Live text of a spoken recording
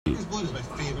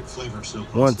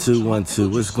1 2 1 2.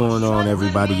 What's going on,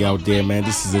 everybody out there, man?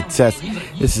 This is a test.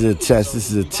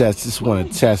 Just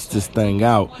want to test this thing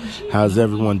out. How's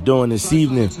everyone doing this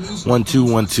evening? 1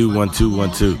 2 1 2 1 2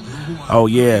 1 2. Oh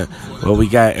yeah. Well, we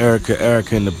got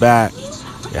Erica in the back.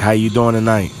 How you doing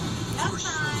tonight?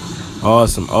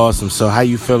 Awesome. So how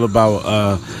you feel about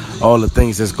all the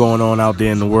things that's going on out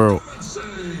there in the world?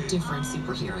 Different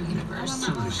superhero universe.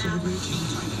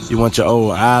 You want your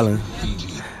old island.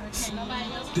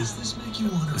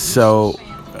 So,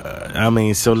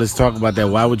 so let's talk about that.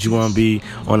 Why would you want to be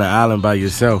on an island by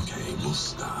yourself?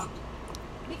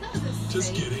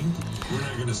 Just kidding. We're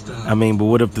not gonna stop. But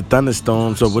what if the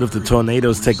thunderstorms or what if the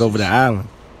tornadoes take over the island?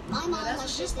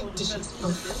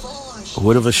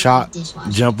 What if a shark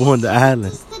jump on the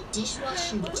island?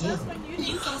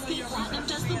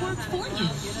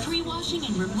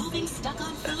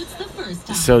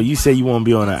 So you say you want to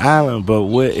be on an island, but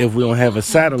what if we don't have a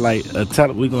satellite? We're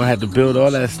going to have to build all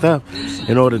that stuff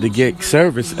in order to get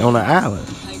service on an island.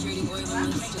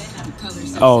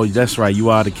 Oh, that's right. You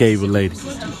are the cable lady.